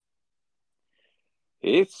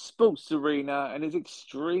It's Sports Arena and it's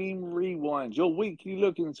Extreme Rewind, your weekly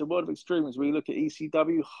look into World of Extreme as we look at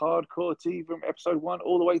ECW Hardcore TV from episode 1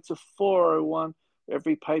 all the way to 401,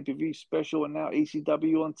 every pay-per-view special, and now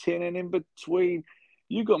ECW on 10 and in between.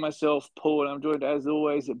 You got myself, Paul, and I'm joined as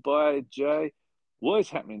always by Jay. What is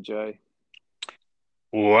happening, Jay?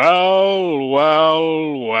 Well.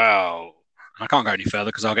 I can't go any further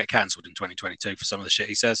because I'll get cancelled in 2022 for some of the shit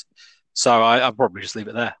he says. So I'll probably just leave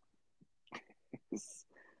it there. There's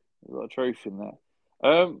a lot of truth in that.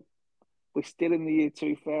 We're still in the year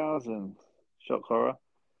 2000. Shock horror.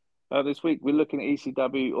 This week we're looking at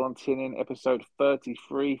ECW on TNN episode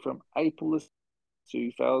 33 from April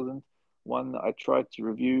 2000, one that I tried to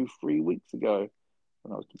review 3 weeks ago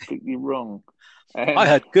and I was completely wrong. I And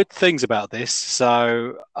heard good things about this,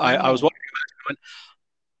 so I was oh, wondering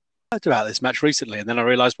about this match recently, and then I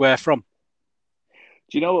realised where from.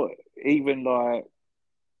 do you know what? Even like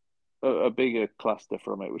a bigger cluster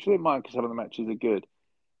from it, which I didn't mind because some of the matches are good,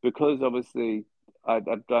 because obviously I'd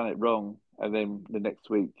done it wrong, and then the next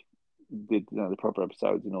week did the proper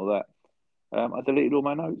episodes and all that. I deleted all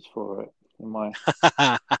my notes for it in my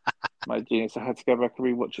genius. I had to go back and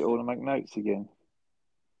rewatch it all and make notes again.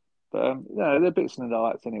 But no, they're bits and the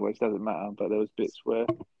lights anyway, so it doesn't matter. But there was bits where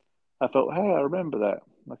I felt, hey, I remember that.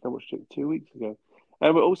 Like I watched it 2 weeks ago.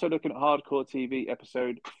 And we're also looking at Hardcore TV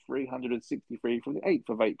episode 363 from the 8th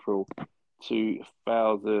of April,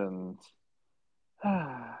 2000.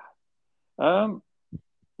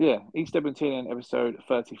 Yeah, East Edmonton and episode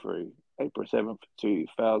 33, April 7th,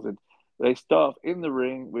 2000. They start in the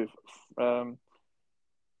ring with Joe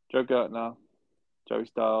Gertner, Joey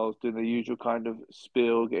Styles doing the usual kind of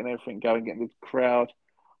spiel, getting everything going, getting the crowd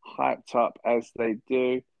hyped up as they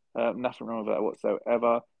do. Nothing wrong with that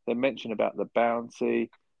whatsoever. They mention about the bounty.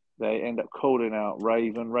 They end up calling out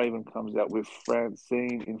Raven. Raven comes out with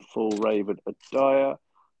Francine in full Raven attire.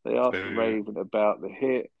 They ask Raven about the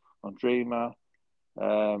hit on Dreamer.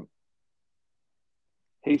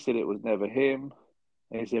 He said it was never him.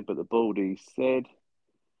 He said, but the Baldy said.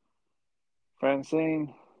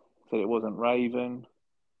 Francine said it wasn't Raven.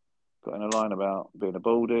 Got in a line about being a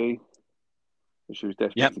Baldy, which she was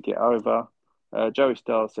desperate to get over. Joey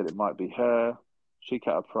Styles said it might be her. She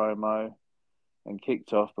cut a promo and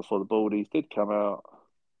kicked off before the Baldies did come out.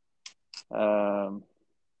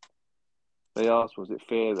 They asked, was it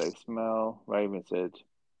fear they smell? Raven said,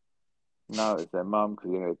 no, it's their mum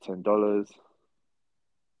because you know $10.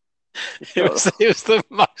 It was the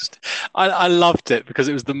most. I loved it because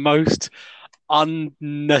it was the most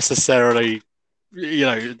unnecessarily.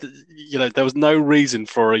 There was no reason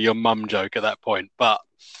for your mum joke at that point, but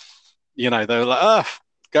they were like,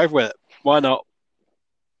 go with it. Why not?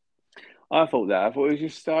 I thought it was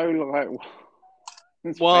just so like.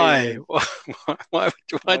 Why? Why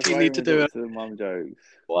do you need to do it? Mum jokes.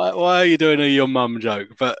 Why are you doing a your mum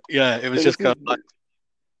joke? But yeah, it was just kind of like.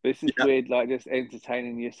 This is weird, like just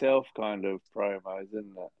entertaining yourself kind of promos,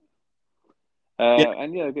 isn't it?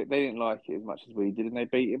 And they didn't like it as much as we did, and they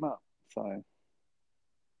beat him up. So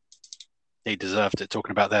he deserved it.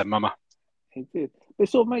 Talking about their mama, he did. It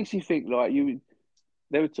sort of makes you think, like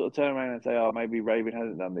they would sort of turn around and say, "Oh, maybe Raven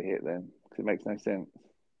hasn't done the hit then," because it makes no sense.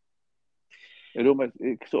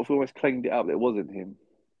 It sort of almost claimed it up that it wasn't him.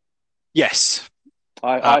 Yes,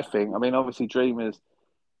 I think. I mean, obviously, Dreamer's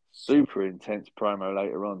super intense promo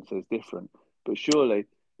later on, so it's different. But surely,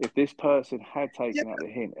 if this person had taken out the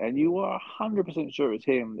hint and you were 100% sure it's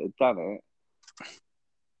him that had done it,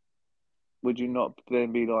 would you not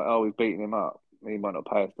then be like, oh, we've beaten him up? He might not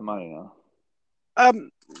pay us the money now.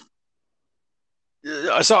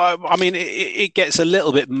 So, I mean, it gets a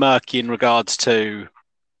little bit murky in regards to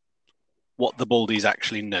what the Baldies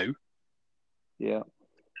actually knew. Yeah.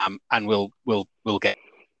 And we'll get.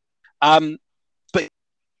 But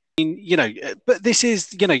but this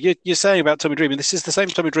is, you're saying about Tommy Dreamer. This is the same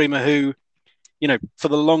Tommy Dreamer who, for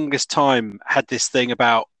the longest time had this thing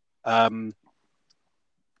about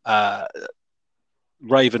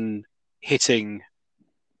Raven hitting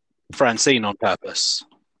Francine on purpose.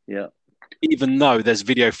 Yeah. Even though there's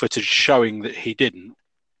video footage showing that he didn't,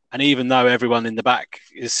 and even though everyone in the back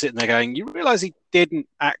is sitting there going, you realize he didn't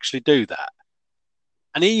actually do that.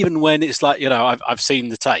 And even when it's like, I've seen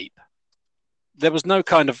the tape, there was no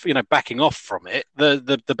kind of, backing off from it.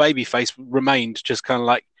 The baby face remained just kind of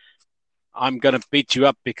like, I'm going to beat you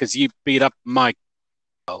up because you beat up my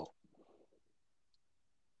girl.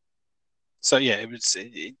 So, yeah,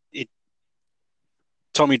 it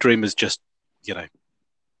Tommy Dreamer's just,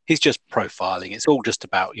 he's just profiling. It's all just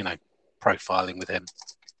about, profiling with him.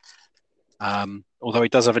 Although he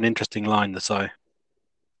does have an interesting line that I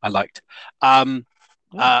liked.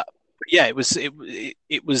 Yeah, it was a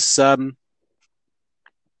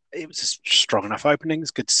strong enough opening.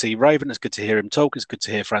 It's good to see Raven. It's good to hear him talk. It's good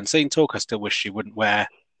to hear Francine talk. I still wish she wouldn't wear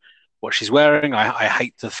what she's wearing. I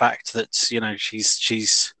hate the fact that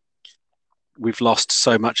she's we've lost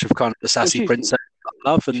so much of kind of the Well, sassy princess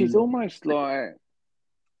love, she's and almost like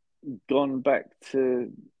gone back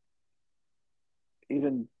to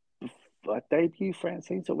even like debut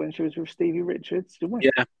Francine, so when she was with Stevie Richards, she went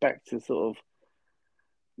yeah. back to sort of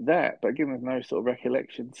that, but again, there's no sort of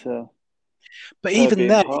recollection to But her even being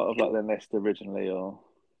there, part of like the nest originally, or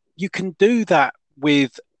you can do that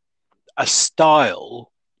with a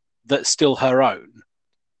style that's still her own,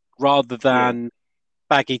 rather yeah. than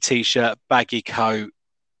baggy t-shirt, baggy coat,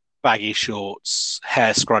 baggy shorts,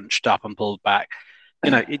 hair scrunched up and pulled back.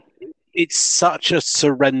 It's such a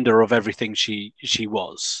surrender of everything she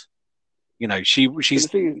was. But the She's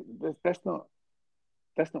thing is, that's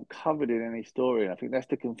not covered in any story, and I think that's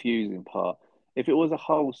the confusing part. If it was a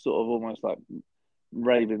whole sort of almost like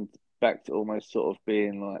Raven back to almost sort of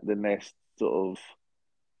being like the nest sort of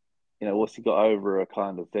what's he got over her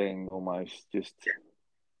kind of thing almost just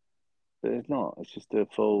but it's not. It's just a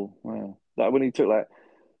full like when he took like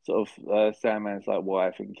sort of Sandman's like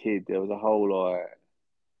wife and kid, there was a whole like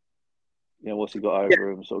what's he got yeah,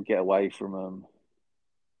 over him, sort of get away from him.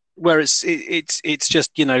 where it's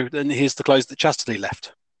just and here's the clothes that Chastity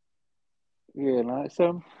left. Yeah, no,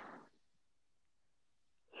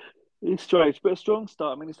 it's strange, but a strong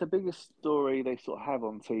start. I mean, it's the biggest story they sort of have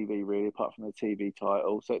on TV, really, apart from the TV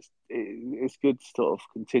title. So it's good to sort of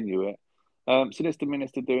continue it. Sinister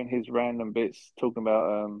Minister doing his random bits, talking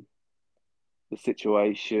about the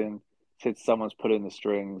situation. Said someone's pulling the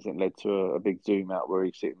strings, and led to a big zoom out where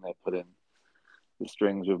he's sitting there putting the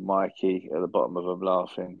strings with Mikey at the bottom of him,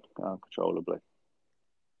 laughing uncontrollably.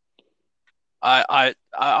 I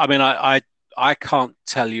mean I can't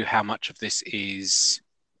tell you how much of this is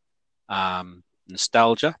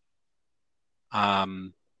nostalgia,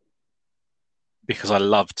 um, because I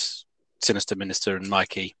loved Sinister Minister and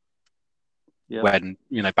Mikey Yeah, when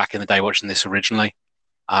back in the day watching this originally.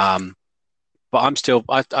 Um, but I still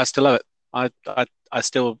love it. I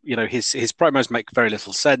still his promos make very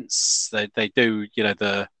little sense. They do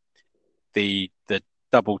the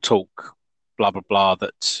double talk blah blah blah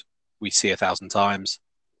that we see 1,000 times.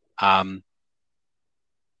 Um,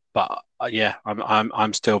 but yeah,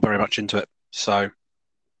 I'm still very much into it. So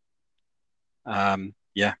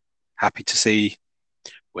yeah, happy to see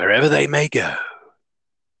wherever they may go.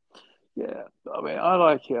 yeah. I mean, I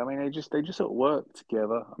like it. I mean, they just sort of work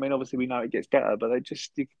together. I mean, obviously we know it gets better, but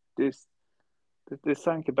there's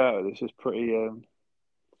something about it that's just pretty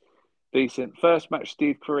decent. First match: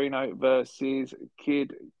 Steve Corino versus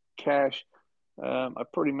Kid Cash. I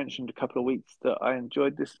probably mentioned a couple of weeks that I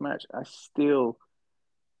enjoyed this match. I still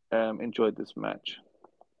enjoyed this match.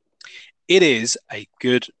 It is a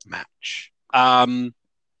good match. And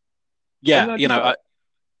Yeah, I just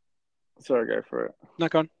sorry, go for it. no,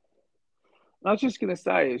 go on. I was just going to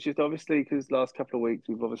say, it's just obviously because last couple of weeks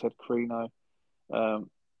we've obviously had Carino um,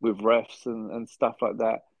 with refs and stuff like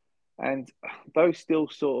that. And those still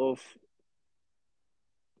sort of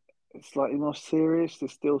slightly more serious.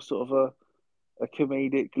 There's still sort of a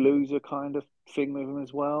comedic loser kind of thing with him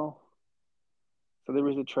as well. So there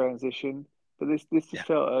is a transition. But this Yeah. just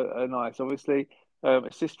felt a nice, obviously,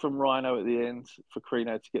 assist from Rhino at the end for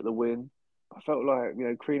Carino to get the win. I felt like,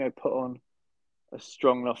 Carino put on a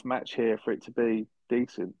strong enough match here for it to be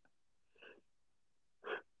decent.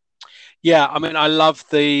 Yeah, I mean, I love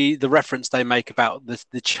the reference they make about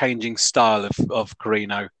the changing style of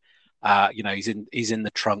Carino. He's in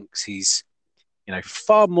the trunks. He's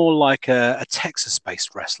far more like a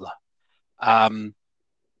Texas-based wrestler. Um,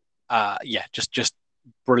 yeah, just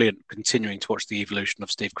brilliant. Continuing to watch the evolution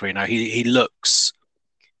of Steve Carino. He looks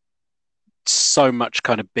so much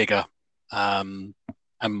kind of bigger, and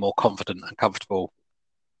more confident and comfortable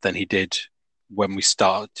than he did when we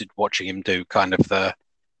started watching him do kind of the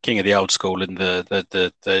King of the Old School and the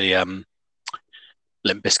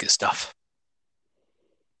Limp Bizkit stuff.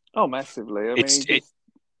 Oh, massively. I mean, It's it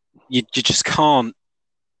you just can't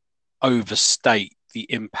overstate the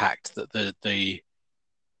impact that the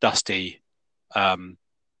Dusty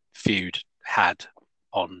feud had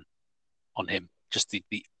on him. Just the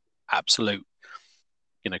absolute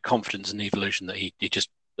confidence and evolution that he just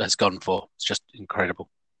has gone for. It's just incredible.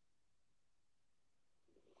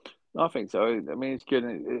 I think so. I mean, it's good.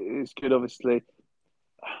 It's good, obviously.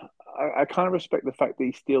 I kind of respect the fact that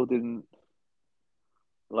he still didn't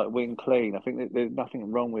like win clean. I think that there's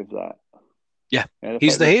nothing wrong with that. Yeah, The he's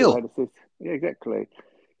fact the that he still heel. had assist. Yeah, exactly.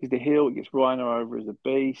 He's the heel. He gets Rhino over as a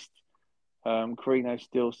beast. Carino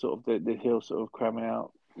still sort of the heel sort of cramming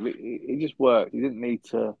out. It just worked. He didn't need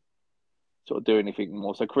to sort of do anything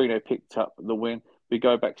more. So Carino picked up the win. We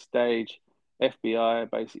go backstage. FBI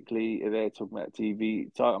basically are there talking about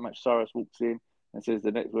TV title match. Cyrus walks in and says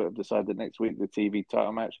the next we've decided that next week the TV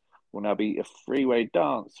title match will now be a three-way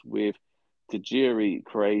dance with Tajiri,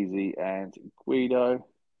 Crazy, and Guido.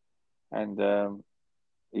 And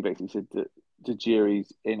he basically said that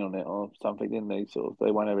Tajiri's in on it or something, didn't they? Sort of,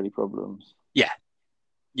 they won't have any problems. Yeah,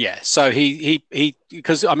 yeah. So he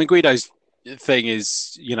because I mean Guido's thing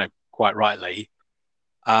is quite rightly.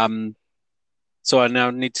 So I now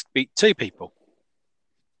need to beat two people,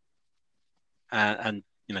 and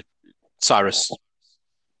Cyrus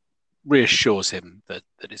reassures him that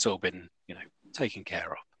it's all been taken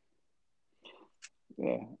care of.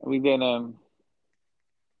 Yeah, we then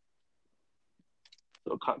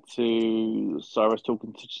sort of cut to Cyrus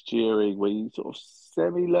talking to Tajiri, where you sort of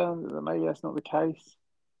semi-learn that maybe that's not the case.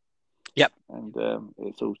 Yep. And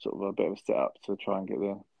it's all sort of a bit of a setup to try and get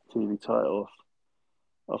the TV title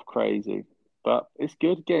off Crazy. But it's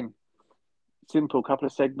good again. Simple, couple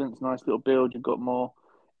of segments, nice little build. You've got more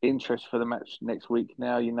interest for the match next week.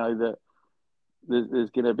 Now you know that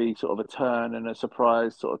there's going to be sort of a turn and a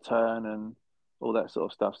surprise sort of turn and all that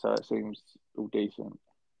sort of stuff. So it seems all decent.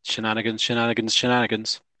 Shenanigans.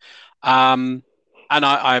 And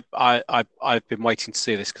I've been waiting to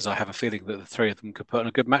see this because I have a feeling that the three of them could put on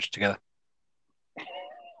a good match together.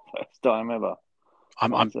 First time ever.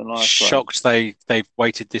 I'm shocked they've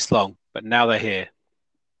waited this long, but now they're here.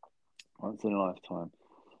 Once in a lifetime.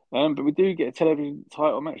 But we do get a television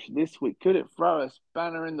title match this week. Could it throw a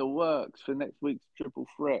spanner in the works for next week's triple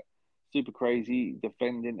threat? Super Crazy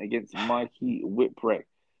defending against Mikey Whipwreck.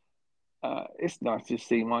 It's nice to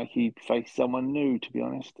see Mikey face someone new, to be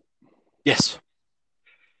honest. Yes.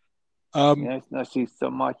 It's nice to see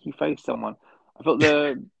Mikey face someone. I thought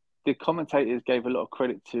the commentators gave a lot of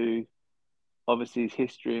credit to obviously his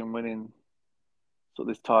history in winning sort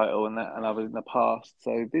of this title and others in the past.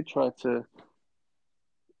 So they did try to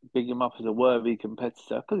big him up as a worthy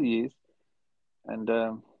competitor because he is. And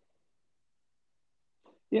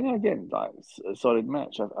again, like a solid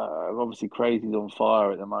match. Obviously, Crazy's on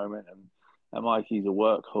fire at the moment, and Mikey's a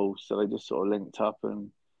workhorse, so they just sort of linked up,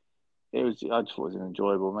 and I just thought it was an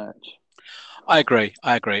enjoyable match. I agree.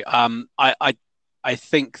 I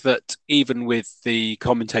think that even with the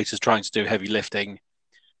commentators trying to do heavy lifting,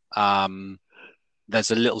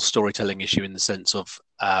 there's a little storytelling issue in the sense of,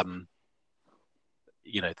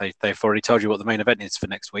 they've already told you what the main event is for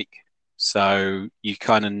next week, so you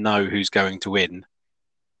kind of know who's going to win.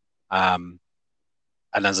 And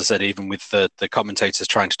as I said, even with the commentators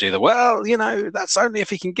trying to do that's only if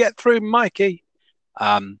he can get through Mikey.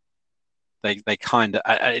 They kind of,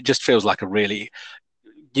 it just feels like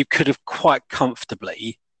you could have quite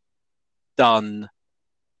comfortably done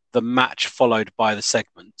the match followed by the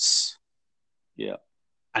segments. Yeah.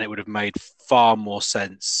 And it would have made far more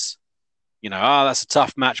sense. That's a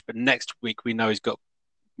tough match, but next week we know he's got,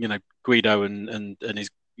 Guido and he's,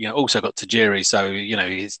 also got Tajiri. So,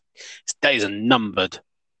 his days are numbered.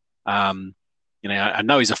 I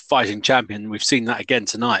know he's a fighting champion. We've seen that again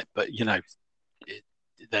tonight, but,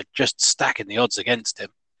 they're just stacking the odds against him.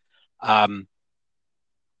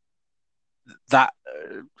 That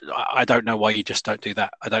I don't know why you just don't do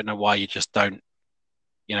that. I don't know why you just don't.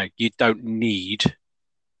 You don't need.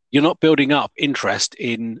 You're not building up interest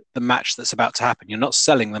in the match that's about to happen. You're not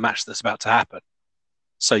selling the match that's about to happen.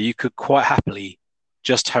 So you could quite happily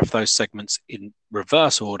just have those segments in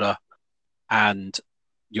reverse order, and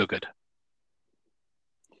you're good.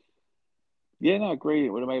 Yeah, no, I agree. It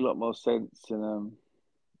would have made a lot more sense, and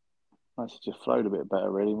nice to just flowed a bit better.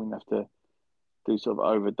 Really, we didn't have to do sort of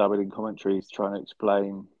overdubbing commentaries trying to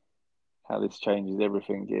explain how this changes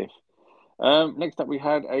everything. Next up, we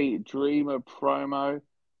had a Dreamer promo.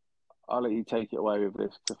 I'll let you take it away with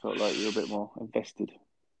this because I felt like you were a bit more invested.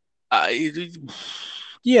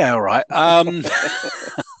 Yeah, all right. And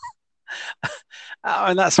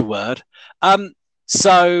that's a word.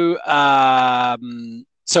 So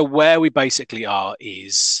where we basically are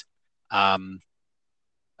is, why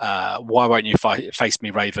won't you face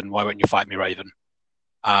me, Raven? Why won't you fight me, Raven?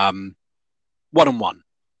 1-on-1,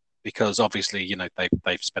 because obviously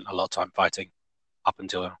they've spent a lot of time fighting up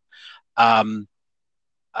until now.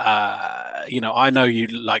 I know you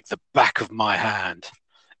like the back of my hand,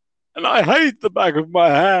 and I hate the back of my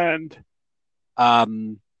hand.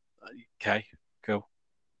 Okay, cool.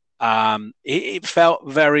 It felt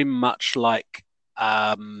very much like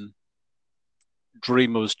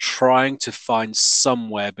Dreamer was trying to find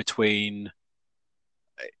somewhere between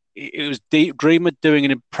it was Deep Dreamer doing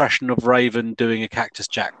an impression of Raven doing a Cactus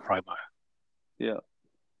Jack promo. Yeah.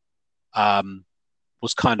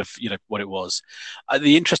 Was kind of what it was.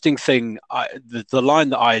 The interesting thing, the line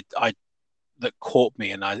that I that caught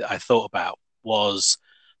me and I thought about was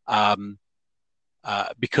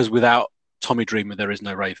because without Tommy Dreamer there is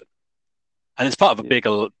no Raven, and it's part of a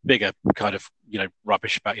bigger kind of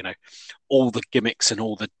rubbish about all the gimmicks and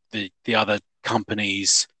all the other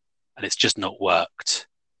companies, and it's just not worked.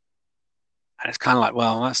 And it's kind of like,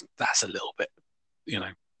 well, that's a little bit,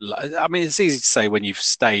 I mean, it's easy to say when you've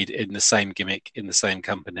stayed in the same gimmick in the same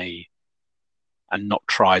company and not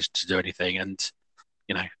tried to do anything. And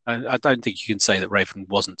I don't think you can say that Raven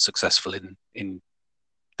wasn't successful in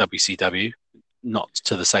WCW, not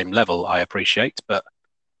to the same level. I appreciate, but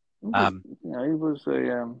he was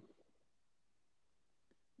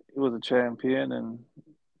a champion, and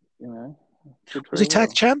was he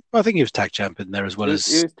tag champ? I think he was tag champ in there as well he as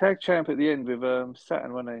he was tag champ at the end with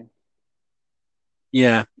Saturn, wasn't he?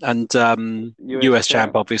 Yeah, and US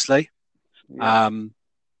champ obviously. Yeah.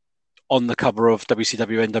 On the cover of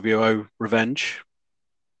WCW NWO Revenge.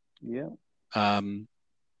 Yeah.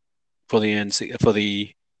 For the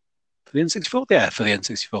N64, yeah, for the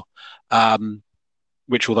N64.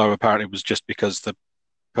 Which, although apparently was just because the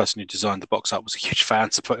person who designed the box art was a huge fan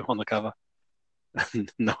to put him on the cover.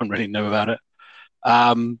 No one really knew about it.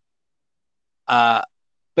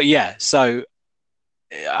 But yeah, so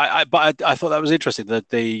I thought that was interesting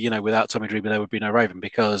that without Tommy Dreamer there would be no Raven,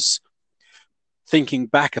 because thinking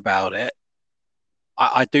back about it,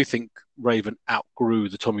 I do think Raven outgrew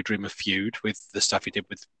the Tommy Dreamer feud with the stuff he did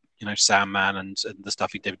with Sandman and the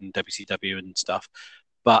stuff he did in WCW and stuff,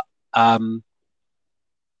 but it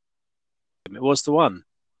was the one.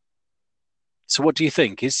 So what do you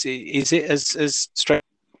think? Is it as straight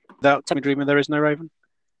without Tommy Dreamer there is no Raven?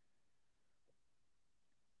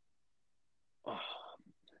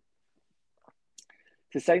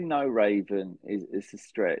 To say no Raven is a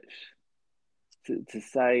stretch. To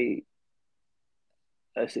say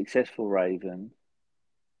a successful Raven,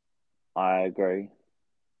 I agree.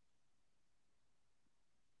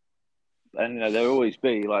 And there'll always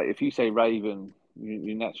be, like, if you say Raven,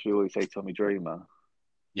 you naturally always say Tommy Dreamer.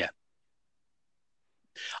 Yeah.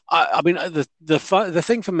 I mean, the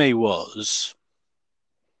thing for me was,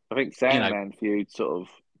 I think Sandman feud sort of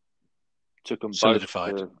took them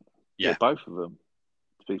solidified. Both both of them.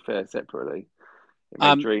 To be fair, separately, it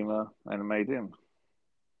made Dreamer and it made him.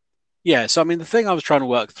 Yeah. So I mean, the thing I was trying to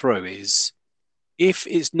work through is, if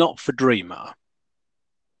it's not for Dreamer,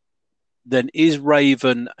 then is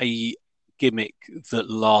Raven a gimmick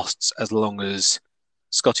that lasts as long as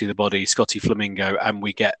Scotty the Body, Scotty Flamingo, and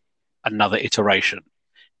we get another iteration?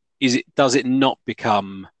 Does it not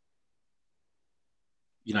become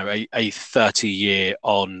a 30-year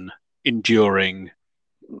on enduring,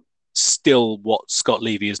 still what Scott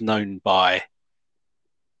Levy is known by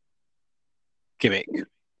gimmick?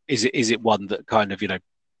 Is it one that kind of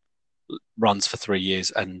runs for 3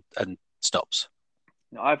 years and stops?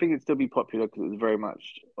 I think it'd still be popular because it was very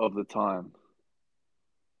much of the time.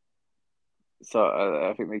 So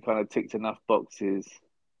I think they kind of ticked enough boxes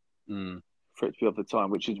for it to be of the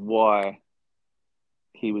time, which is why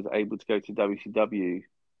he was able to go to WCW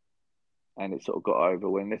and it sort of got over.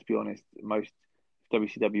 When, let's be honest, most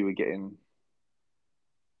WCW were getting,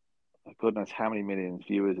 God knows how many million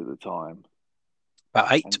viewers at the time.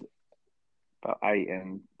 About eight.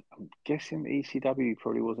 And I'm guessing ECW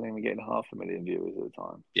probably wasn't even getting 500,000 viewers at the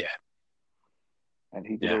time. Yeah. And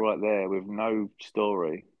he did all right there with no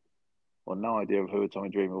story or no idea of who Tommy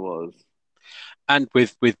Dreamer was. And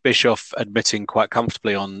with Bischoff admitting quite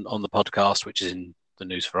comfortably on the podcast, which is in the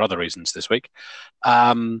news for other reasons this week,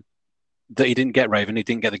 that he didn't get Raven, he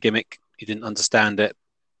didn't get the gimmick, he didn't understand it,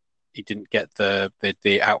 he didn't get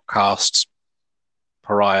the outcast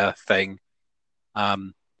pariah thing,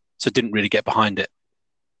 so didn't really get behind it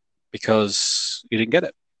because he didn't get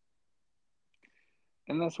it.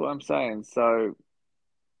 And that's what I'm saying. So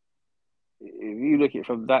if you look at it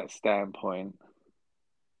from that standpoint,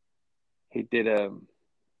 he didn't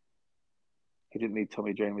need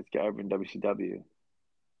Tommy Dreamer to get over in WCW.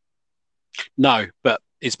 No, but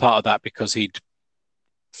it's part of that because he'd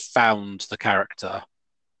found the character,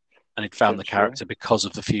 and he'd found the character because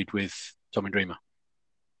of the feud with Tommy Dreamer.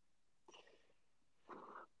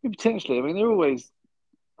 Potentially. I mean, they're always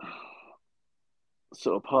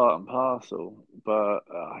sort of part and parcel, but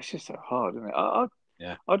it's just so hard, isn't it?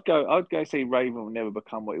 I'd go say Raven will never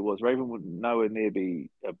become what he was. Raven would nowhere near be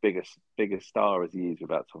a bigger star as he is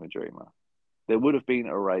without Tommy Dreamer. There would have been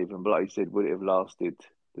a Raven, but like you said, would it have lasted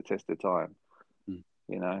the test of time?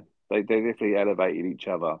 They definitely elevated each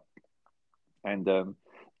other. and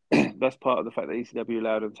that's part of the fact that ECW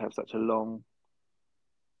allowed them to have such a long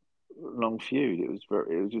feud. It was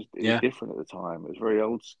Yeah. different at the time. It was very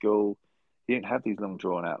old school. You didn't have these long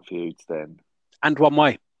drawn out feuds then. And one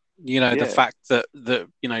way. The Yeah. fact that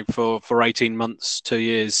for 18 months, 2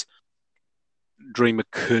 years, Dreamer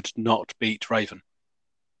could not beat Raven.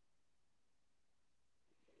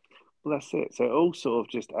 Well, that's it. So it all sort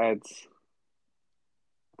of just adds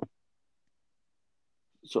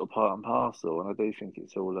sort of part and parcel, and I do think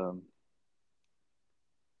it's all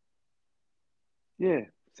yeah.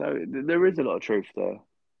 So there is a lot of truth there.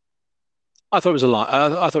 I thought it was a line.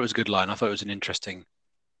 I thought it was a good line. I thought it was an interesting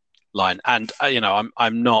line. And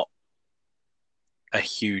I'm not a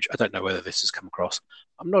huge. I don't know whether this has come across.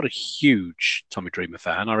 I'm not a huge Tommy Dreamer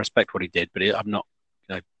fan. I respect what he did, but I'm not.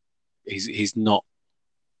 He's not.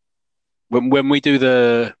 When we do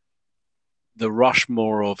the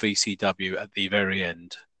Rushmore of ECW at the very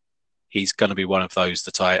end, he's going to be one of those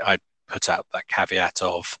that I put out that caveat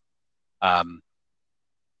of,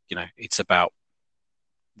 it's about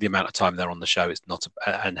the amount of time they're on the show. It's not,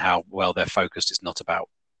 and how well they're focused. It's not about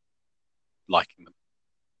liking them.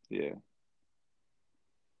 Yeah.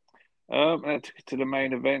 That took us to the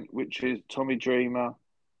main event, which is Tommy Dreamer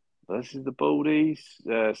versus the Baldies.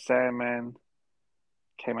 Sandman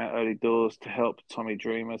came out early doors to help Tommy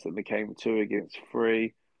Dreamer, so it became 2 against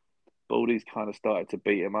 3. Baldies kind of started to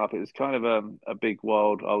beat him up. It was kind of a big,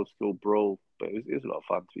 wild, old school brawl, but it was a lot of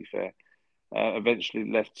fun, to be fair.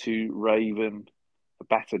 Eventually left to Raven, a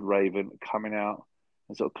battered Raven, coming out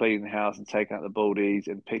and sort of cleaning the house and taking out the Baldies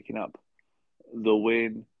and picking up the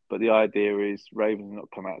win. But the idea is Raven's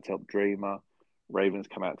not come out to help Dreamer. Raven's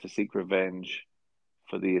come out to seek revenge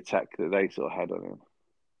for the attack that they sort of had on him.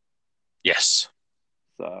 Yes.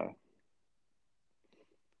 So,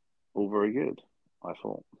 all very good, I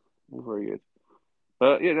thought. All very good.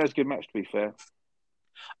 But yeah, that was a good match, to be fair.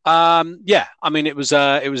 Yeah, I mean, it was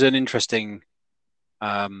an interesting.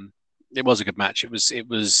 It was a good match. It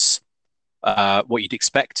was what you'd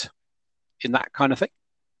expect in that kind of thing.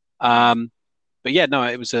 But yeah, no,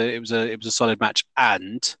 it was a solid match,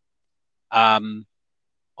 and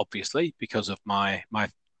obviously because of my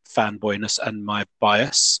fanboyness and my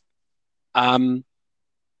bias,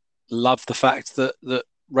 love the fact that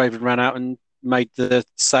Raven ran out and made the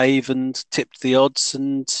save and tipped the odds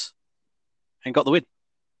and got the win.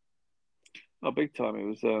 Oh, big time! It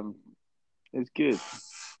was good.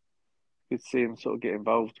 Good to see him sort of get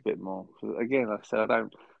involved a bit more. Because again, like I said, I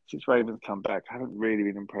don't since Raven's come back, I haven't really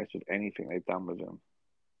been impressed with anything they've done with him.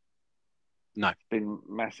 No, It's been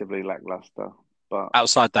massively lackluster. But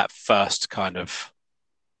outside that first kind of,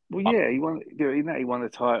 well, yeah, he won. He won the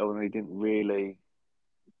title, and he didn't really.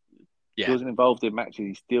 He yeah, wasn't involved in matches.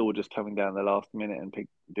 He still was just coming down the last minute and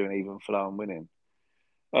doing even flow and winning.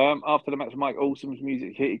 After the match, Mike Awesome's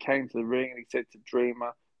music hit. He came to the ring and he said to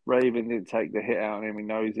Dreamer, Raven didn't take the hit out on him. He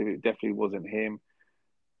knows if it definitely wasn't him.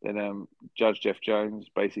 Then Judge Jeff Jones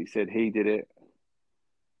basically said he did it.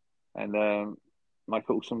 And Mike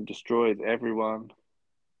Awesome destroyed everyone.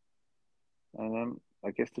 And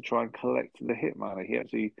I guess to try and collect the hit money, he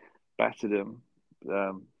actually battered them.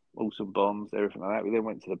 Awesome bombs, everything like that. We then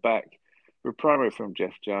went to the back. We promo from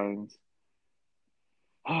Jeff Jones.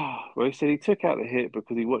 Well, he said he took out the hit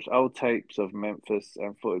because he watched old tapes of Memphis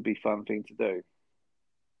and thought it'd be a fun thing to do.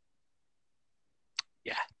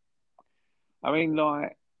 yeah. I mean,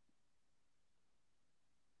 like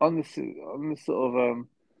on the sort of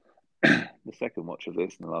the second watch of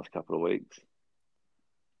this in the last couple of weeks,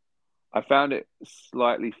 I found it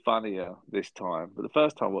slightly funnier this time. But the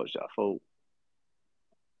first time I watched it, I thought,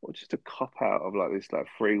 well, just a cop out of like this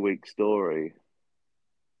 3 week story.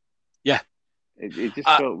 Yeah. It just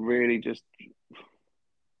felt really just.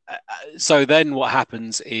 So then what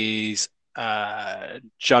happens is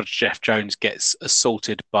Judge Jeff Jones gets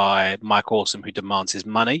assaulted by Mike Awesome, who demands his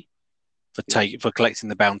money for collecting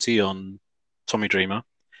the bounty on Tommy Dreamer,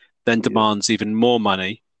 then demands even more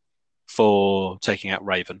money for taking out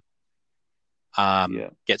Raven.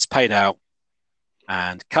 Gets paid out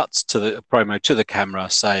and cuts to the promo to the camera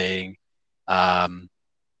saying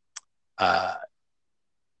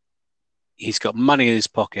he's got money in his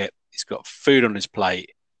pocket, he's got food on his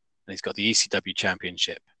plate, and he's got the ECW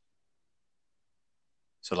championship.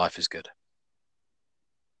 So life is good.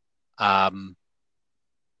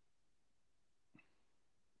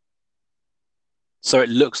 So it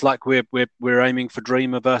looks like we're aiming for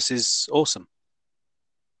Dreamer versus Awesome.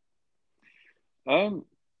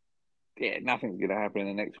 Yeah, nothing's going to happen in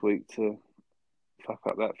the next week to fuck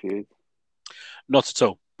up that feud. Not at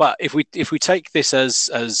all. But if we take this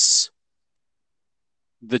as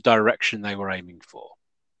the direction they were aiming for,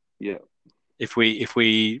 yeah, If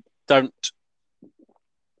we don't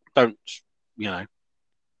you know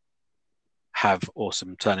have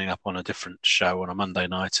Awesome turning up on a different show on a Monday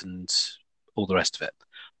night and all the rest of it.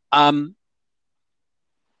 Um,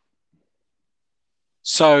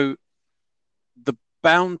 so the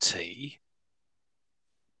bounty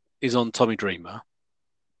is on Tommy Dreamer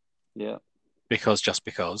Yeah. because,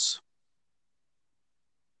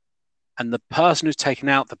 and the person who's taken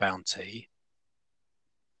out the bounty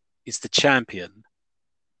is the champion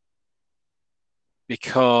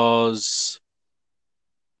because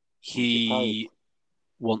he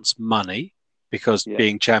wants money because Yeah.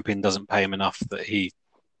 being champion doesn't pay him enough that he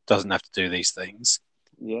doesn't have to do these things.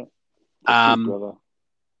 Yeah. Brother.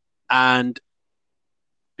 And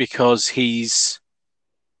because he's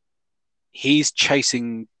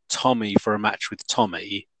chasing Tommy for a match with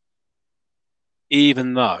Tommy,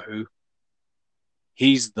 even though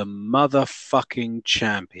he's the motherfucking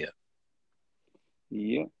champion.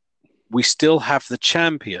 Yeah. We still have the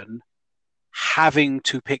champion having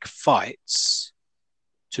to pick fights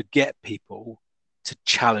to get people to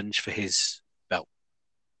challenge for his belt.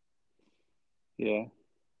 Yeah.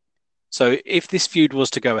 So if this feud was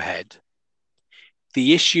to go ahead,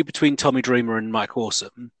 the issue between Tommy Dreamer and Mike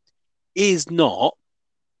Awesome is not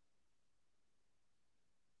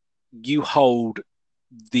you hold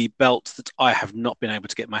the belt that I have not been able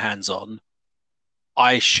to get my hands on.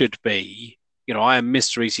 I should be, I am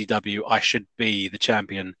Mr. ECW. I should be the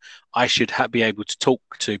champion. I should be able to talk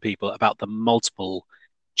to people about the multiple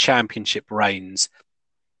championship reigns.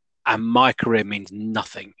 And my career means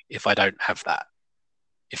nothing if I don't have that.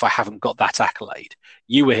 If I haven't got that accolade.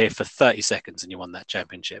 You were here for 30 seconds and you won that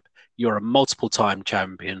championship. You're a multiple time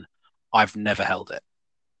champion. I've never held it.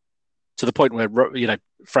 To the point where,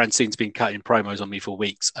 Francine's been cutting promos on me for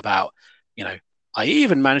weeks about, I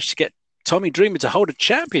even managed to get Tommy Dreamer to hold a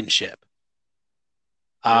championship.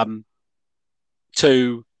 To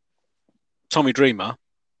Tommy Dreamer,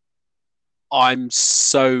 I'm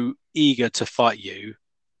so eager to fight you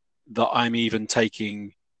that I'm even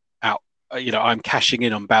taking out, I'm cashing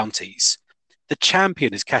in on bounties. The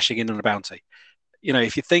champion is cashing in on a bounty.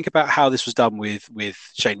 If you think about how this was done with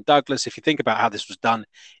Shane Douglas, if you think about how this was done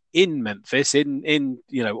in Memphis, in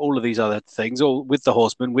all of these other things, all with the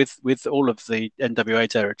Horsemen, with all of the NWA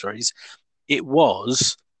territories, it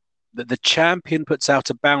was that the champion puts out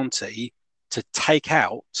a bounty to take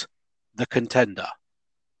out the contender,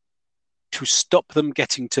 to stop them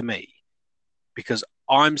getting to me, because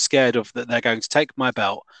I'm scared of that they're going to take my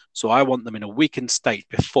belt, so I want them in a weakened state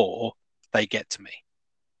before they get to me.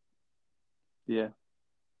 Yeah.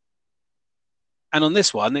 And on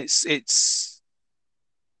this one, it's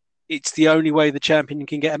the only way the champion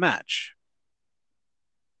can get a match.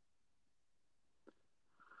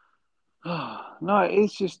 No,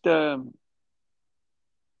 it's just it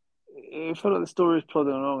felt like the story was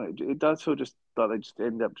plodding along. It does feel just like they just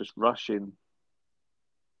end up just rushing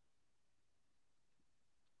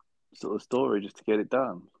sort of story just to get it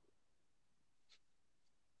done.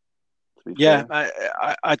 To be fair.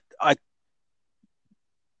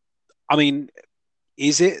 I mean,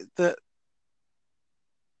 is it that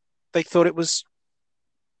they thought it was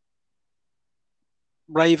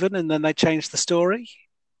Raven and then they changed the story?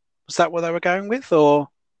 Was that what they were going with, or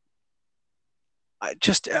I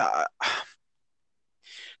just? I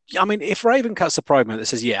mean, if Raven cuts a promo that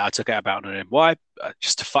says, "Yeah, I took out a bout on him," why?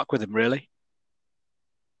 Just to fuck with him, really?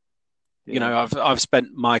 Yeah. I've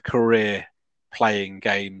spent my career playing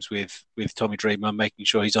games with Tommy Dreamer, making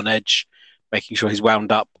sure he's on edge, making sure he's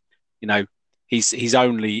wound up. He's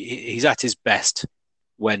at his best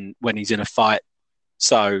when he's in a fight.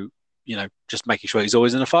 So just making sure he's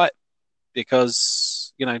always in a fight,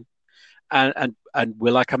 because and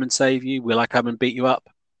will I come and save you? Will I come and beat you up?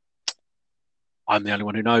 I'm the only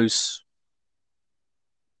one who knows.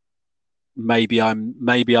 Maybe I'm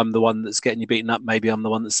the one that's getting you beaten up. Maybe I'm the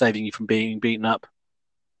one that's saving you from being beaten up.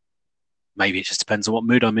 Maybe it just depends on what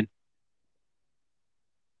mood I'm in.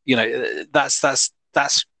 That's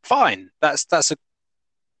fine. That's a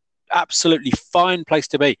absolutely fine place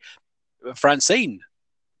to be. Francine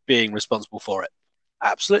being responsible for it,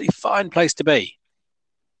 absolutely fine place to be.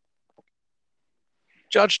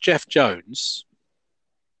 Judge Jeff Jones,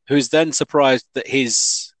 who is then surprised that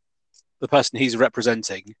the person he's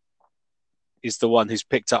representing is the one who's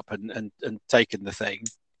picked up and taken the thing.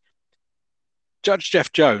 Judge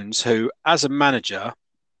Jeff Jones, who as a manager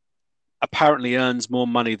apparently earns more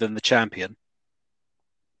money than the champion.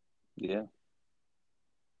 Yeah.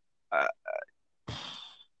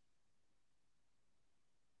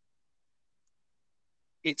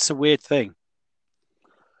 It's a weird thing.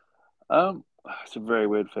 it's a very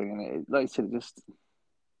weird thing, and like I said, it just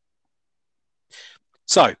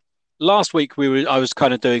So last week I was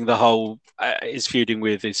kind of doing the whole is feuding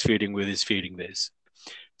with, is feuding with, is feuding this.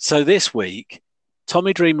 So this week,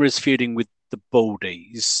 Tommy Dreamer is feuding with the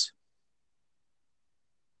Baldies.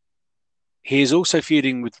 He is also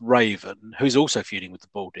feuding with Raven, who's also feuding with the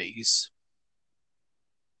Baldies.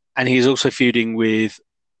 And he is also feuding with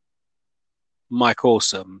Mike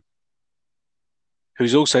Awesome,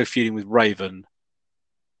 who's also feuding with Raven,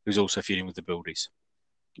 who's also feuding with the Baldies.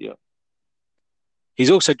 yeah. He's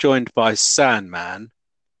also joined by Sandman,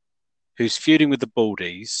 who's feuding with the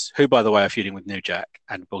Baldies, who, by the way, are feuding with New Jack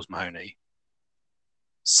and Balls Mahoney.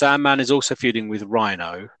 Sandman is also feuding with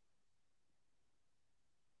Rhino,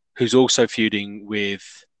 who's also feuding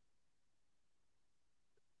with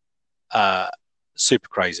Super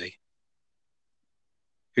Crazy,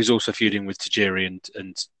 who's also feuding with Tajiri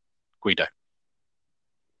and Guido.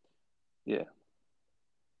 Yeah.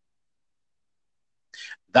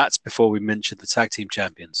 That's before we mention the tag team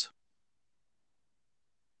champions.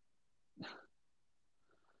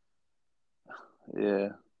 Yeah.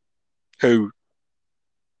 Who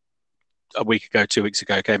a week ago, 2 weeks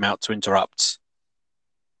ago, came out to interrupt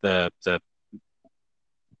the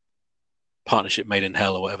partnership made in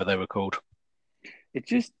hell or whatever they were called. It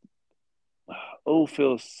just all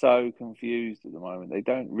feels so confused at the moment. They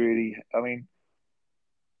don't really. I mean,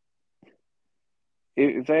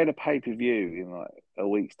 if they had a pay per view in like a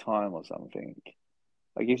week's time or something,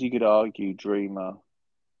 I guess you could argue Dreamer,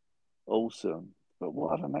 Awesome. But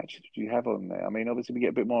what other matches do you have on there? I mean, obviously we get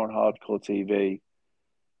a bit more on hardcore TV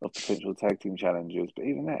of potential tag team challengers, but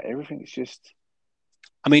even that, everything's just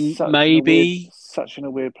I mean, maybe such in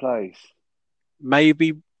a weird place.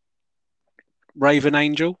 Maybe Raven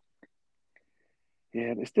Angel.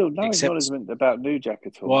 Yeah, but still no Except acknowledgement about New Jack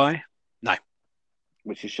at all. Why? No.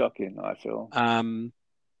 Which is shocking, I feel.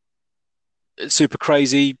 Super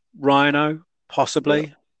Crazy Rhino,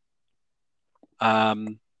 possibly. Yeah.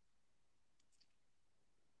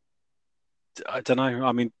 I don't know.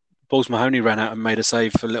 I mean, Balls Mahoney ran out and made a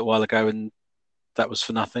save a little while ago, and that was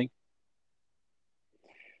for nothing.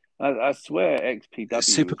 I swear XPW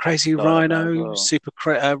Super Crazy Rhino,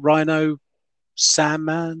 well. Rhino,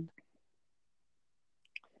 Sandman.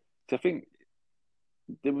 So I think,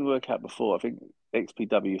 did we work out before? I think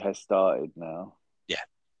XPW has started now. Yeah.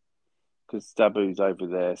 Because Sabu's over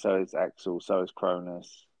there, so is Axel, so is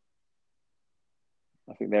Cronus.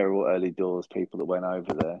 I think they're all early doors people that went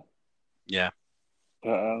over there. Yeah.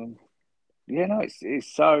 But yeah, no,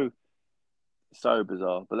 it's so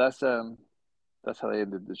bizarre. But that's how they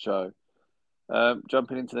ended the show.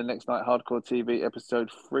 Jumping into the next night, Hardcore TV episode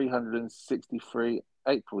 363,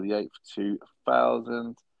 April the 8th,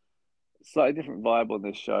 2000. Slightly different vibe on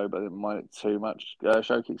this show, but I didn't mind it too much.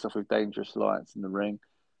 Show kicks off with Dangerous Alliance in the ring.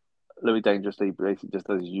 Louis Dangerously basically just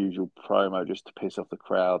does his usual promo just to piss off the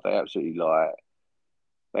crowd. They absolutely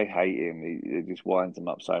they hate him. He just winds them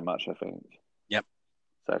up so much, I think. Yep.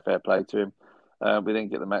 So fair play to him. We then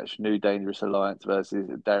get the match New Dangerous Alliance versus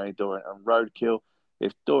Danny Doring and Roadkill.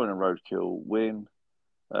 If Doring and Roadkill win,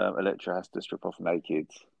 Elektra has to strip off naked.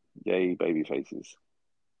 Yay, baby faces.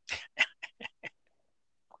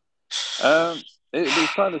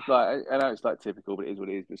 It's kind of like, I know it's like typical, but it is what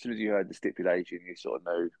it is. But as soon as you heard the stipulation, you sort of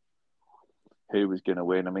knew who was going to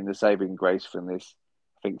win. I mean, the saving grace from this,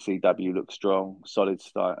 I think CW looks strong, solid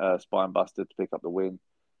spine buster to pick up the win.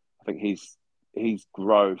 I think his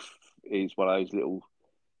growth is one of those little,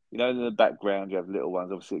 in the background you have little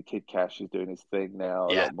ones. Obviously, Kid Cash is doing his thing now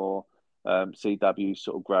a lot more. CW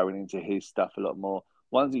sort of growing into his stuff a lot more.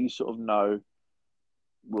 Ones that you sort of know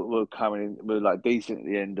were coming in, were like decent at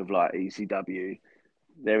the end of like ECW.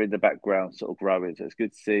 They're in the background sort of growing. So it's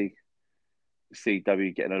good to see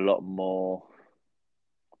CW getting a lot more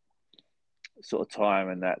sort of time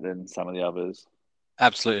and that than some of the others.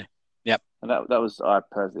 Absolutely. Yep. And that was, I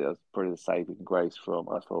personally, that was probably the saving grace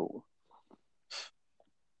I thought.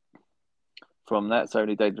 From that, so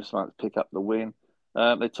only Dangerous Alliance pick up the win.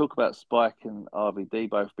 They talk about Spike and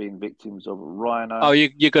RVD both being victims of Rhino. Oh,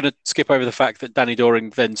 you're going to skip over the fact that Danny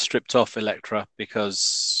Doring then stripped off Elektra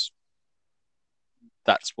because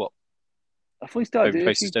that's what. I thought he started.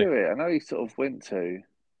 Did he do it? I know he sort of went to.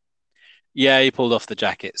 Yeah, he pulled off the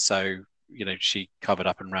jacket, so she covered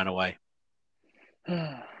up and ran away.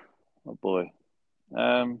 Oh boy.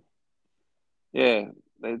 Yeah,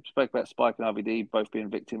 they spoke about Spike and RVD both being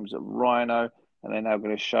victims of Rhino, and they're now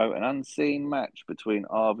going to show an unseen match between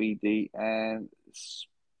RVD and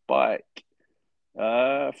Spike.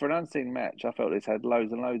 For an unseen match, I felt this had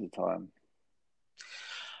loads and loads of time.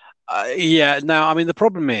 Yeah, now, I mean, the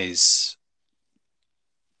problem is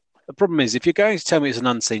The problem is, if you're going to tell me it's an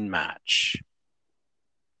unseen match,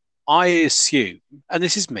 I assume, and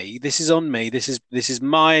this is me, this is on me, this is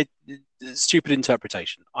my stupid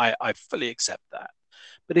interpretation. I fully accept that.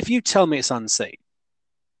 But if you tell me it's unseen,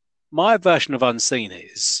 my version of unseen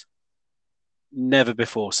is never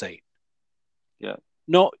before seen. Yeah.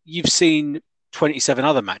 Not you've seen 27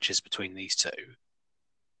 other matches between these two.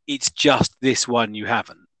 It's just this one you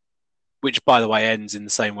haven't, which, by the way, ends in the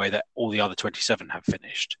same way that all the other 27 have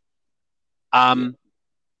finished.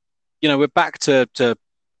 We're back to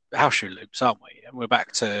house show loops, aren't we? And we're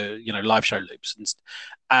back to live show loops,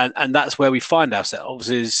 and that's where we find ourselves.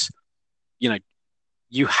 Is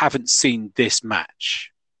you haven't seen this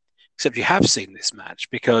match, except you have seen this match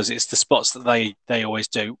because it's the spots that they always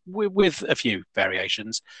do with a few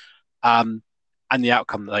variations, and the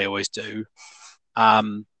outcome that they always do.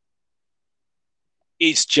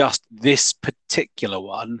 It's just this particular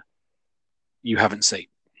one you haven't seen.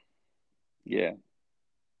 Yeah.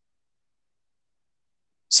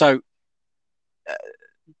 So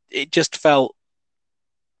it just felt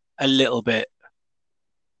a little bit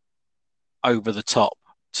over the top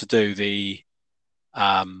to do the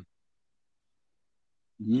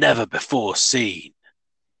never before seen.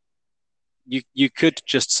 You could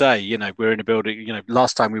just say, we're in a building,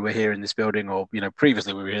 last time we were here in this building, or,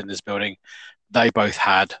 previously we were in this building, they both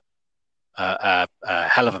had a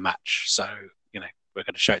hell of a match. So, we're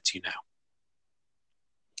going to show it to you now.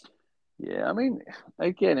 Yeah, I mean,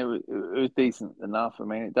 again, it was decent enough. I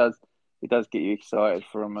mean, it does get you excited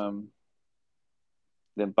from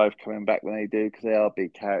them both coming back when they do, because they are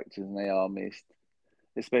big characters and they are missed,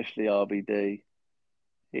 especially RVD.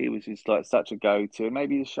 He was just like such a go-to, and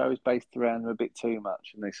maybe the show is based around him a bit too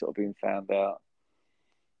much, and they sort of been found out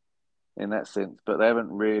in that sense. But they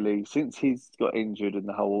haven't really, since he's got injured and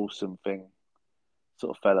the whole Awesome thing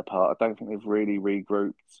sort of fell apart. I don't think they've really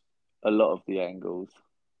regrouped a lot of the angles.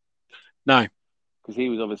 No, because he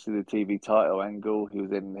was obviously the TV title angle. He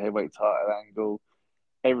was in the heavyweight title angle.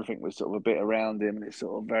 Everything was sort of a bit around him, and it's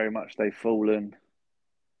sort of very much they've fallen,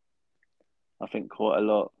 I think, quite a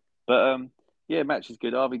lot. But yeah, match is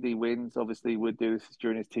good. RVD wins. Obviously, would do this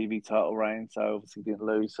during his TV title reign, so obviously didn't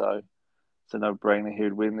lose. So it's a no-brainer he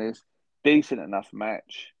would win this. Decent enough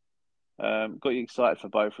match. Got you excited for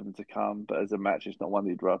both of them to come, but as a match, it's not one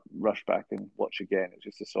you'd rush back and watch again. It's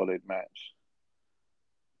just a solid match.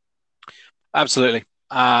 absolutely.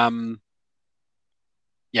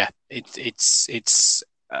 Yeah, it's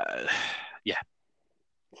yeah.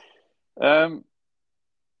 I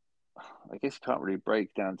guess you can't really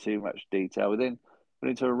break down too much detail. We then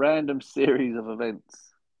went into a random series of events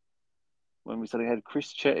when we suddenly had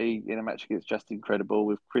Chris Chetty in a match against Justin Credible,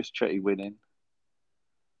 with Chris Chetty winning.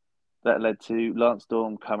 That led to Lance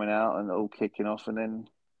Storm coming out and all kicking off, and then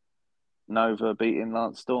Nova beating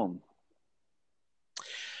Lance Storm.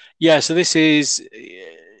 Yeah, so this is,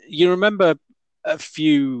 you remember a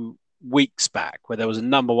few weeks back where there was a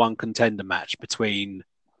number one contender match between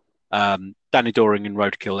Danny Doring and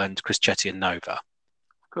Roadkill and Chris Chetty and Nova. Of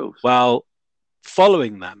course. Well,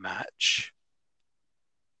 following that match,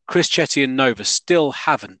 Chris Chetty and Nova still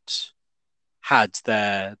haven't had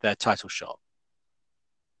their title shot.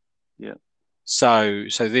 Yeah. So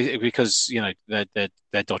this, because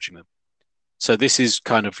they're dodging them. So this is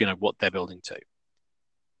kind of what they're building to.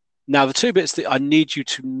 Now, the two bits that I need you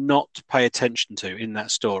to not pay attention to in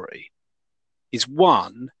that story is,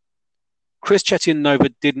 one, Chris Chetty and Nova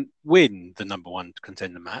didn't win the number one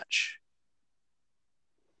contender match.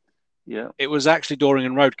 Yeah. It was actually Doring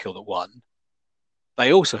and Roadkill that won.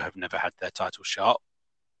 They also have never had their title shot,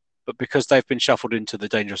 but because they've been shuffled into the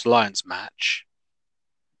Dangerous Alliance match,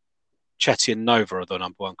 Chetty and Nova are the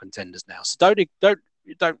number one contenders now. So don't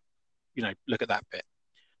look at that bit.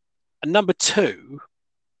 And number two,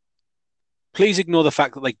 please ignore the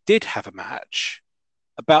fact that they did have a match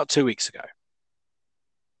about 2 weeks ago.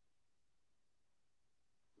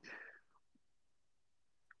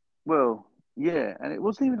 Well, yeah, and it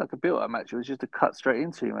wasn't even like a built-up match. It was just a cut straight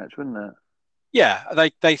into a match, wasn't it? Yeah,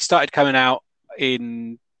 they started coming out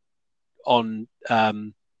on ECW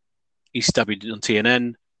on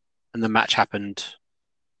TNN, and the match happened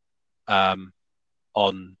on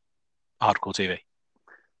Hardcore TV.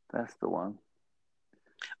 That's the one.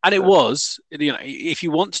 And it was, if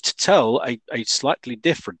you want to tell a slightly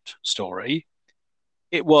different story,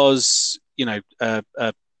 it was, a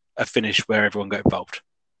finish where everyone got involved.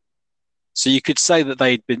 So you could say that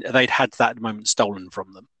they'd had that moment stolen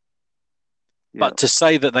from them. Yeah. But to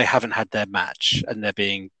say that they haven't had their match and they're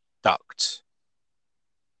being ducked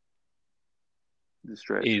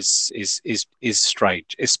is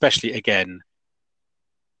strange, especially, again,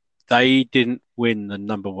 they didn't win the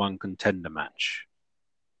number one contender match.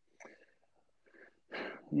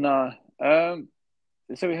 No.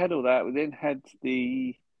 So we had all that. We then had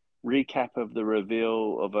the recap of the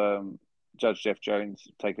reveal of Judge Jeff Jones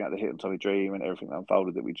taking out the hit on Tommy Dream and everything that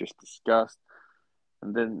unfolded that we just discussed.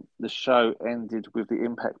 And then the show ended with the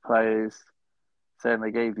Impact players saying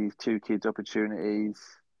they gave these two kids opportunities,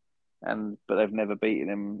 but they've never beaten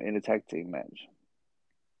them in a tag team match.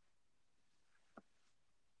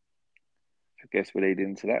 I guess we lead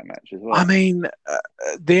into that match as well. I mean,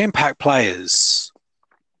 the Impact players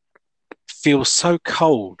feel so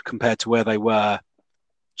cold compared to where they were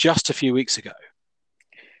just a few weeks ago.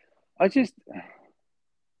 I just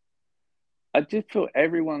feel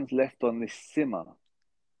everyone's left on this simmer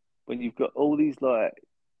when you've got all these like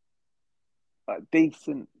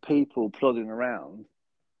decent people plodding around,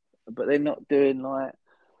 but they're not doing like.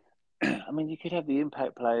 I mean, you could have the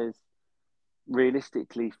Impact players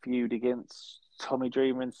realistically feud against Tommy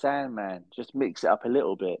Dreamer and Sandman. Just mix it up a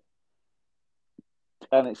little bit,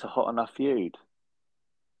 and it's a hot enough feud,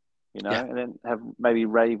 you know. Yeah. And then have maybe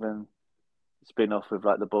Raven spin off with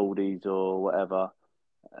like the Baldies or whatever.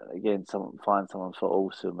 Again, find someone for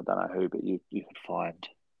Awesome. I don't know who, but you could find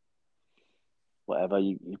whatever.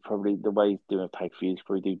 You probably, the way he's doing a pay per view, you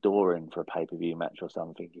probably do Doran for a pay per view match or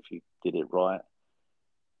something if you did it right.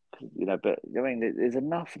 You know, but I mean, there's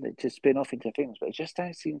enough to spin off into things, but it just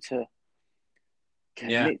don't seem to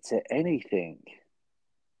commit to anything.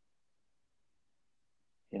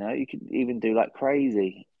 You know, you could even do like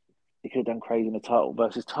Crazy. You could have done Crazy in a title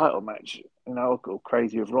versus title match, you know, or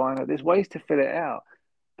Crazy with Rhino. There's ways to fill it out.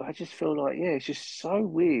 But I just feel like, yeah, it's just so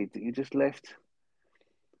weird that you just left.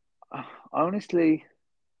 Honestly,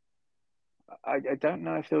 I don't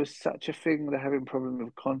know if there was such a thing. They're having problems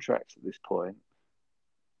with contracts at this point.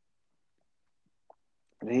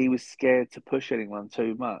 And he was scared to push anyone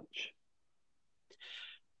too much.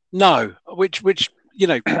 No, which you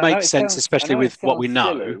know makes sense, especially with what we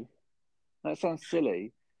know. Silly. That sounds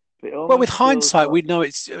silly. But Well, with hindsight, we know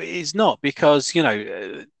it's not, because you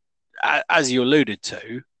know, as you alluded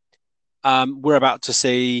to, we're about to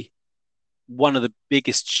see one of the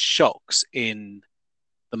biggest shocks in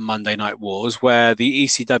the Monday Night Wars, where the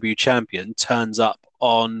ECW champion turns up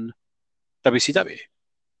on WCW.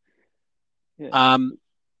 Yeah.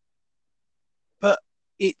 But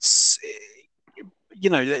it's, you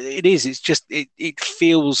know, it is. It's just it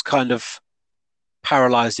feels kind of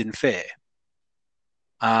paralyzed in fear,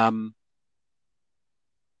 and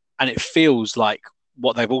it feels like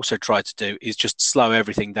what they've also tried to do is just slow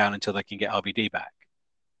everything down until they can get RVD back.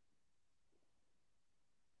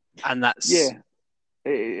 And that's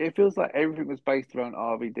it feels like everything was based around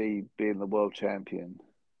RVD being the world champion,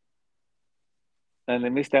 and they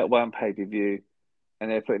missed out one pay per view, and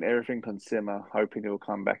they're putting everything on simmer, hoping it will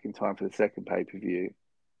come back in time for the second pay per view,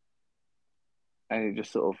 and it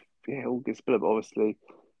just sort of all gets split up. Obviously,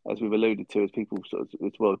 as we've alluded to, as people sort of,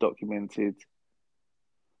 it's well documented.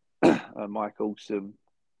 Mike Awesome,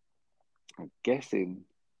 I'm guessing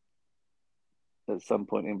at some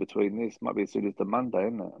point in between this, might be as soon as the Monday,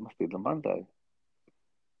 isn't it? It must be the Monday.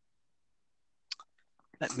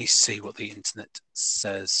 Let me see what the internet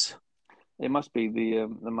says. It must be the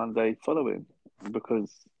Monday following,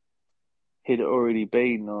 because he'd already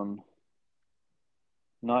been on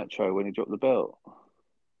Nitro when he dropped the belt.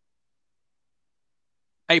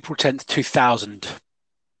 April 10th, 2000.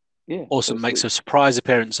 Yeah. Awesome makes a surprise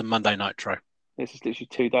appearance on Monday Nitro. It's just literally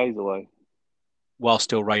 2 days away. While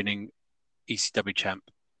still reigning ECW champ.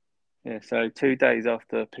 Yeah, so 2 days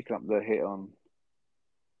after picking up the hit on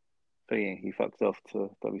thingy, he fucked off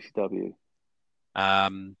to WCW.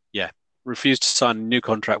 Yeah. Refused to sign a new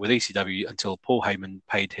contract with ECW until Paul Heyman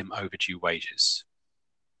paid him overdue wages.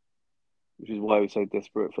 Which is why he was so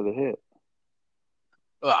desperate for the hit.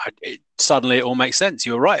 Suddenly it all makes sense.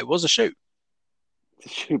 You were right. It was a shoot. It's a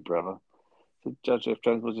shoot, brother. So Judge Jeff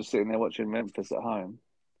Jones was just sitting there watching Memphis at home.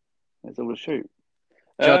 It's all a shoot.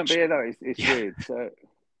 But yeah, no, it's weird. So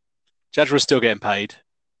Judge was still getting paid.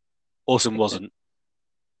 Awesome wasn't.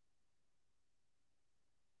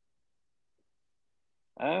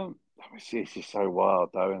 It's just so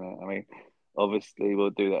wild, though, isn't it? I mean, obviously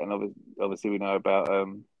we'll do that, and obviously we know about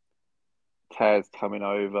Taz coming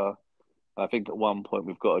over. I think at one point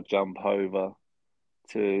we've got to jump over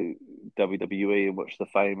to WWE and watch the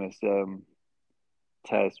famous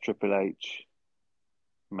Taz Triple H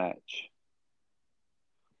match.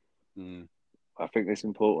 I think it's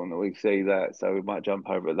important that we see that, so we might jump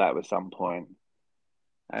over at that at some point.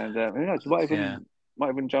 And who knows? Might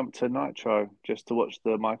even jump to Nitro just to watch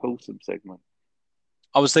the Mike Awesome segment.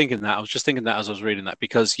 I was thinking that. I was just thinking that as I was reading that,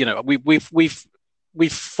 because you know we've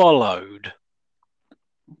we've followed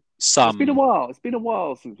some. It's been a while. It's been a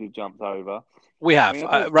while since we've jumped over. We have.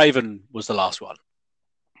 I mean, Raven was the last one.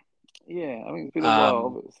 yeah, I mean, it's been a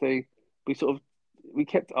while. Obviously, we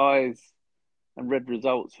kept eyes and read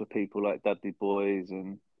results for people like Dudley Boys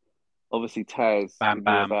and obviously Taz. Bam We knew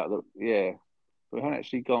Bam. about but we haven't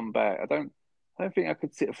actually gone back. I don't think I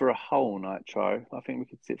could sit for a whole Nitro. I think we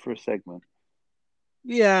could sit for a segment.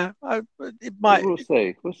 Yeah, it might. We'll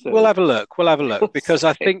see. We'll have a look. We'll have a look We'll because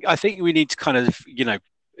see. I think we need to kind of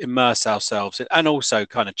immerse ourselves in, and also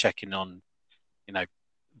kind of checking on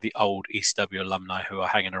the old ECW alumni who are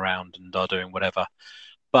hanging around and are doing whatever.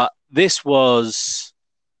 But this was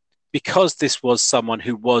because this was someone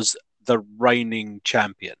who was the reigning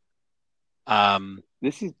champion.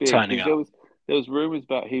 This is big turning up. There was rumors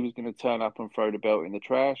about he was going to turn up and throw the belt in the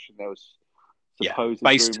trash, and there was supposed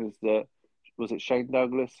rumors that was it Shane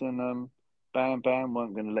Douglas and Bam Bam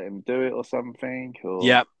weren't going to let him do it or something. Or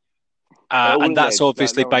and that's alleged,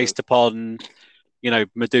 obviously no based upon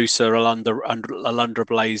Medusa, Alundra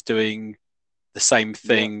Blaze doing the same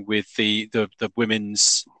thing with the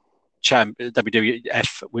women's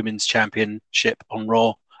WWF Women's Championship on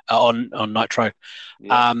Raw on Nitro.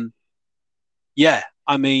 I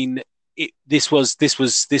mean, this was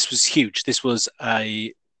huge. This was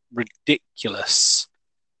a ridiculous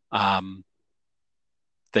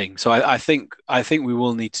thing. So I think we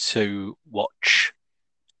will need to watch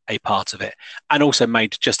a part of it, and also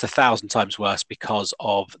made just 1,000 times worse because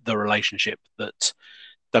of the relationship that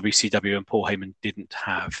WCW and Paul Heyman didn't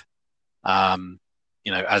have.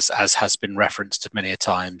 As has been referenced many a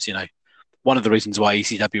times, one of the reasons why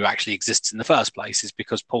ECW actually exists in the first place is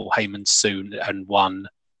because Paul Heyman sued and won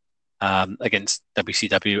against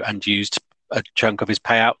WCW and used a chunk of his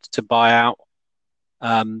payout to buy out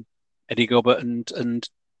Eddie Gilbert and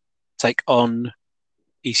take on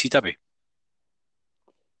ECW.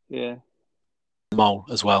 Yeah. The Mole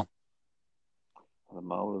as well. The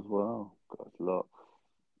Mole as well. Got a lot.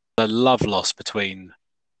 The love loss between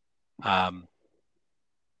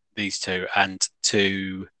these two, and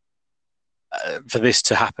for this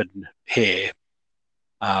to happen here,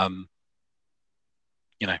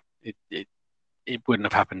 it wouldn't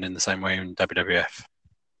have happened in the same way in WWF.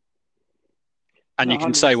 And you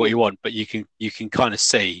can 100%. say what you want, but you can kind of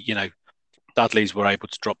see, Dudleys were able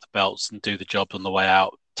to drop the belts and do the job on the way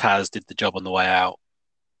out. Taz did the job on the way out.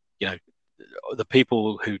 The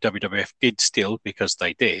people who WWF did steal because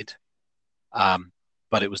they did,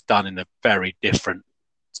 but it was done in a very different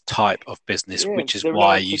type of business, which is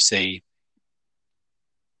why you see.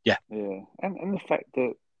 Yeah. Yeah. And the fact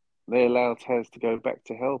that they allowed Taz to go back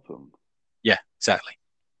to help them. Yeah, exactly.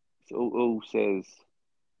 It all says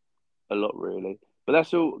a lot, really. But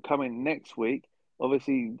that's all coming next week.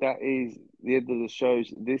 Obviously, that is the end of the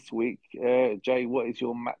shows this week. Jay, what is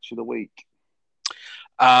your match of the week?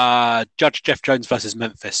 Judge Jeff Jones versus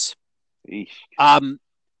Memphis. Eesh.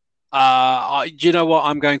 You know what?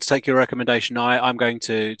 I'm going to take your recommendation. I'm going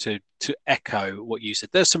to echo what you said.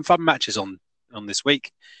 There's some fun matches on this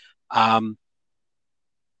week.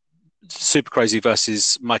 Super Crazy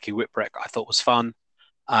versus Mikey Whipwreck I thought was fun,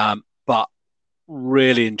 but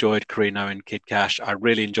really enjoyed Corino and Kid Cash. I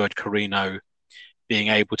really enjoyed Corino being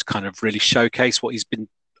able to kind of really showcase what he's been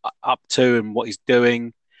up to and what he's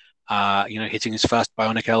doing. Hitting his first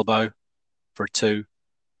bionic elbow for a 2.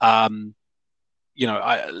 I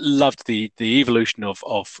loved the evolution of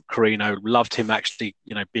Corino. Loved him actually,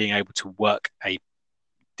 being able to work a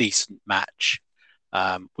decent match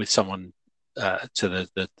with someone to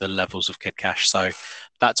the levels of Kid Cash. So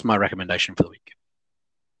that's my recommendation for the week.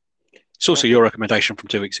 It's also your recommendation from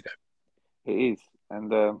 2 weeks ago. It is,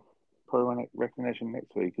 and probably my recommendation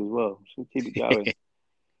next week as well. So keep it going.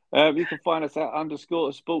 You can find us at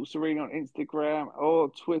 _Sports Arena on Instagram or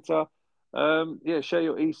Twitter. Share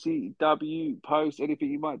your ECW posts,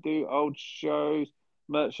 anything you might do, old shows,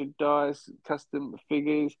 merchandise, custom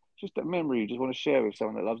figures, just a memory you just want to share with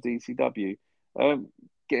someone that loves ECW.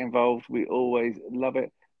 Get involved. We always love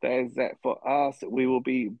it. That is that for us. We will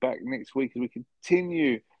be back next week as we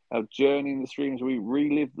continue our journey in the streams. We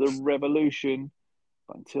relive the revolution.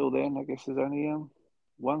 But until then, I guess there's only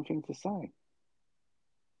one thing to say.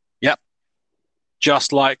 Yep.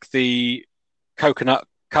 Just like the coconut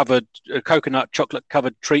chocolate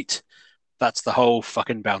covered treat, that's the whole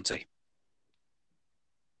fucking bounty.